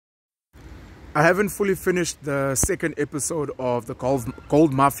I haven't fully finished the second episode of the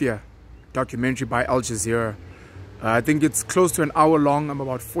Gold Mafia documentary by Al Jazeera. I think it's close to an hour long. I'm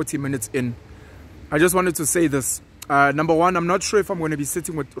about 40 minutes in. I just wanted to say this. Number one, I'm not sure if I'm going to be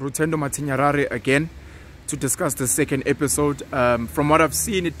sitting with Rutendo Matinyarare again to discuss the second episode. From what I've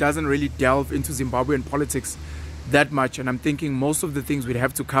seen, it doesn't really delve into Zimbabwean politics that much. And I'm thinking most of the things we'd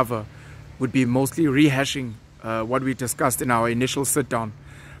have to cover would be mostly rehashing what we discussed in our initial sit down.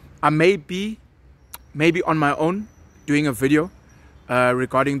 I may be maybe on my own doing a video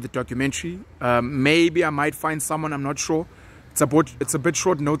regarding the documentary. Maybe I might find someone, I'm not sure. It's a bit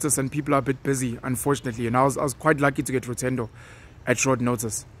short notice and people are a bit busy, unfortunately. And I was quite lucky to get Rutendo at short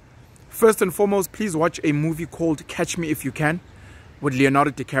notice. First and foremost, please watch a movie called Catch Me If You Can with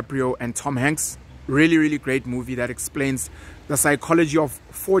Leonardo DiCaprio and Tom Hanks. Really, really great movie that explains the psychology of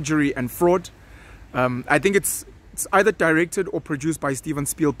forgery and fraud. I think it's either directed or produced by Steven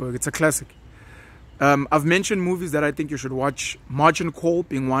Spielberg. It's a classic. I've mentioned movies that I think you should watch. Margin Call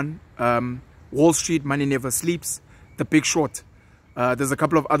being one. Wall Street, Money Never Sleeps. The Big Short. There's a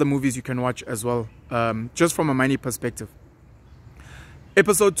couple of other movies you can watch as well, just from a money perspective.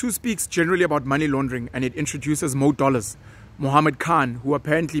 Episode 2 speaks generally about money laundering, and it introduces Mo Dollars, Mohammed Khan, who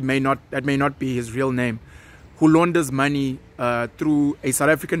apparently may not be his real name, who launders money through a South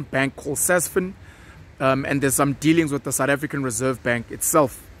African bank called Sasfin, and there's some dealings with the South African Reserve Bank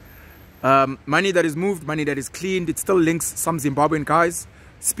itself. Money that is moved, money that is cleaned, it still links some Zimbabwean guys.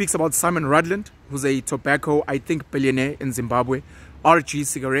 Speaks about Simon Rudland, who's a tobacco, I think, billionaire in Zimbabwe. RG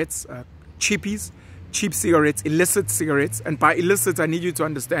cigarettes, cheapies, cheap cigarettes, illicit cigarettes. And by illicit, I need you to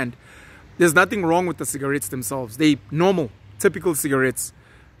understand, there's nothing wrong with the cigarettes themselves. They normal, typical cigarettes.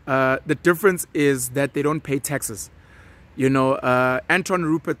 The difference is that they don't pay taxes. You know, Anton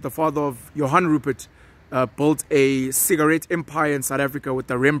Rupert, the father of Johan Rupert, built a cigarette empire in South Africa with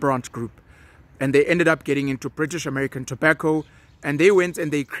the Rembrandt Group. And they ended up getting into British American tobacco. And they went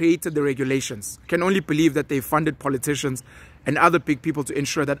and they created the regulations. I can only believe that they funded politicians and other big people to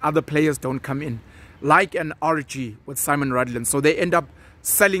ensure that other players don't come in. Like an RG with Simon Rudland. So they end up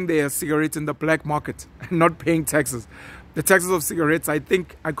selling their cigarettes in the black market and not paying taxes. The taxes of cigarettes, I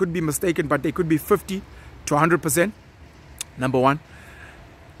think, I could be mistaken, but they could be 50 to 100%. Number one.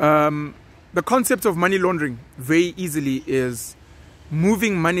 The concept of money laundering very easily is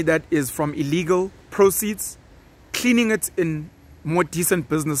moving money that is from illegal proceeds, cleaning it in more decent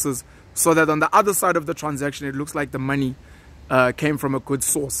businesses so that on the other side of the transaction it looks like the money came from a good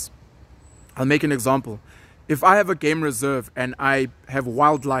source. I'll make an example. If I have a game reserve and I have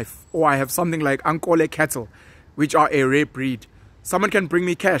wildlife, or I have something like Ankole cattle, which are a rare breed, someone can bring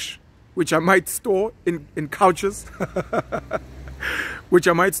me cash, which I might store in couches,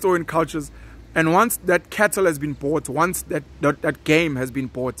 and once that cattle has been bought, once that game has been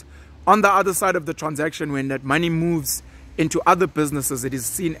bought, on the other side of the transaction, when that money moves into other businesses, it is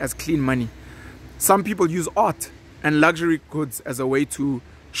seen as clean money. Some people use art and luxury goods as a way to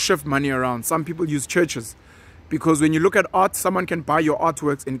shift money around. Some people use churches, because when you look at art, someone can buy your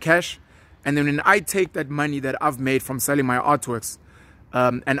artworks in cash, and then when I take that money that I've made from selling my artworks,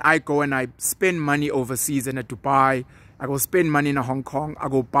 and I go and I spend money overseas in a Dubai, I go spend money in a Hong Kong, I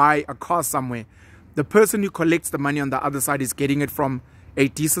go buy a car somewhere, the person who collects the money on the other side is getting it from a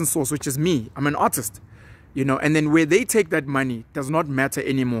decent source, which is me. I'm an artist. You know, and then where they take that money does not matter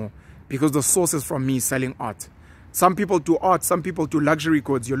anymore, because the source is from me selling art. Some people do art, some people do luxury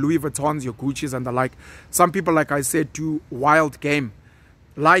goods, your Louis Vuittons, your Gucci's and the like. Some people, like I said, do wild game,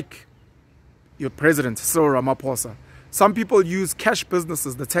 like your president, Cyril Ramaphosa. Some people use cash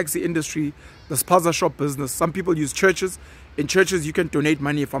businesses, the taxi industry, the spaza shop business. Some people use churches. In churches, you can donate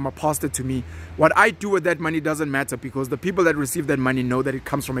money if I'm a pastor to me. What I do with that money doesn't matter, because the people that receive that money know that it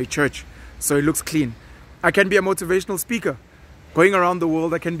comes from a church, so it looks clean. I can be a motivational speaker going around the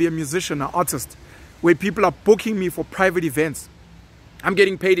world. I can be a musician, an artist, where people are booking me for private events. I'm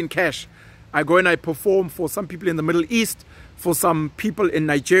getting paid in cash. I go and I perform for some people in the Middle East, for some people in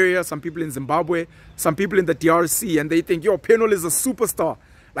Nigeria, some people in Zimbabwe, some people in the DRC, and they think, yo, Penol is a superstar,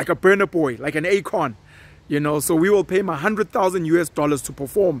 like a Burna Boy, like an Akon, you know, so we will pay him $100,000 to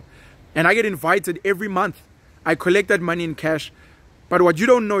perform. And I get invited every month. I collect that money in cash. But what you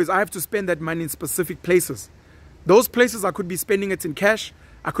don't know is I have to spend that money in specific places. Those places, I could be spending it in cash.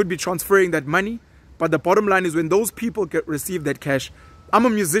 I could be transferring that money. But the bottom line is, when those people receive that cash, I'm a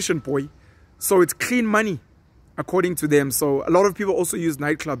musician, boy. So it's clean money, according to them. So a lot of people also use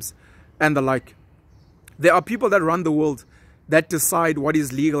nightclubs and the like. There are people that run the world that decide what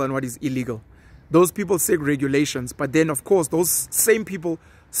is legal and what is illegal. Those people set regulations. But then, of course, those same people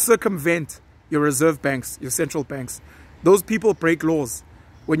circumvent your reserve banks, your central banks. Those people break laws.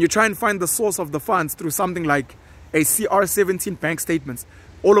 When you try and find the source of the funds through something like a CR17 bank statements,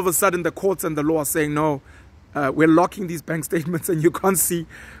 all of a sudden the courts and the law are saying, no, we're locking these bank statements and you can't see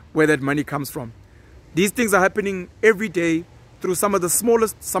where that money comes from. These things are happening every day through some of the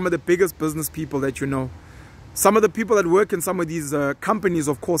smallest, some of the biggest business people that you know. Some of the people that work in some of these companies,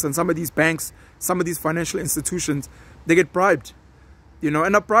 of course, and some of these banks, some of these financial institutions, they get bribed. You know,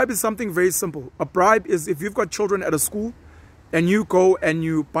 and a bribe is something very simple. A bribe is if you've got children at a school and you go and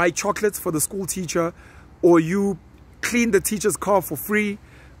you buy chocolates for the school teacher, or you clean the teacher's car for free,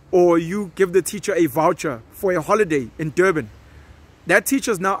 or you give the teacher a voucher for a holiday in Durban. That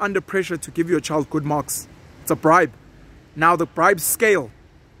teacher is now under pressure to give your child good marks. It's a bribe. Now the bribes scale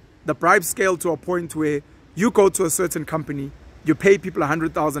to a point where you go to a certain company, you pay people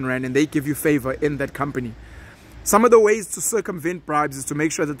 100,000 Rand and they give you favor in that company. Some of the ways to circumvent bribes is to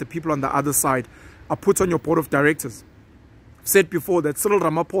make sure that the people on the other side are put on your board of directors. I've said before that Cyril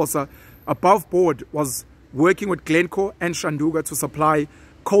Ramaphosa, above board, was working with Glencore and Shanduga to supply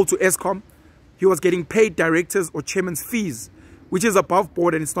coal to Eskom. He was getting paid directors or chairman's fees, which is above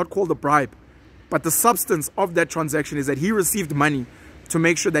board and it's not called a bribe. But the substance of that transaction is that he received money to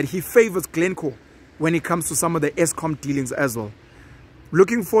make sure that he favors Glencore when it comes to some of the Eskom dealings as well.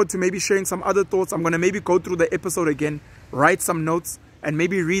 Looking forward to maybe sharing some other thoughts. I'm going to maybe go through the episode again, write some notes, and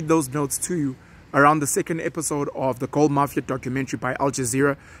maybe read those notes to you around the second episode of the Gold Mafia documentary by Al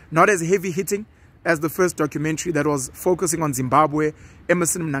Jazeera. Not as heavy hitting as the first documentary that was focusing on Zimbabwe,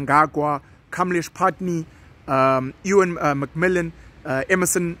 Emerson Mnangagwa, Kamlesh Patni, Ewan Macmillan,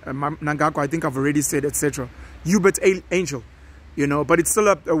 Emerson Mnangagwa, I think I've already said, etc. Hubert Angel. You know, but it's still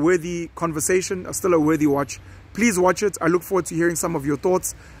a worthy conversation, still a worthy watch. Please watch it. I look forward to hearing some of your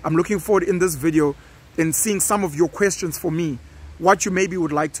thoughts. I'm looking forward in this video in seeing some of your questions for me. What you maybe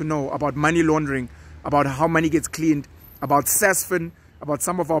would like to know about money laundering, about how money gets cleaned, about SASFIN, about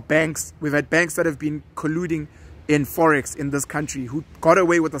some of our banks. We've had banks that have been colluding in Forex in this country who got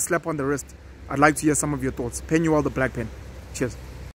away with a slap on the wrist. I'd like to hear some of your thoughts. Penuel the Black Pen. Cheers.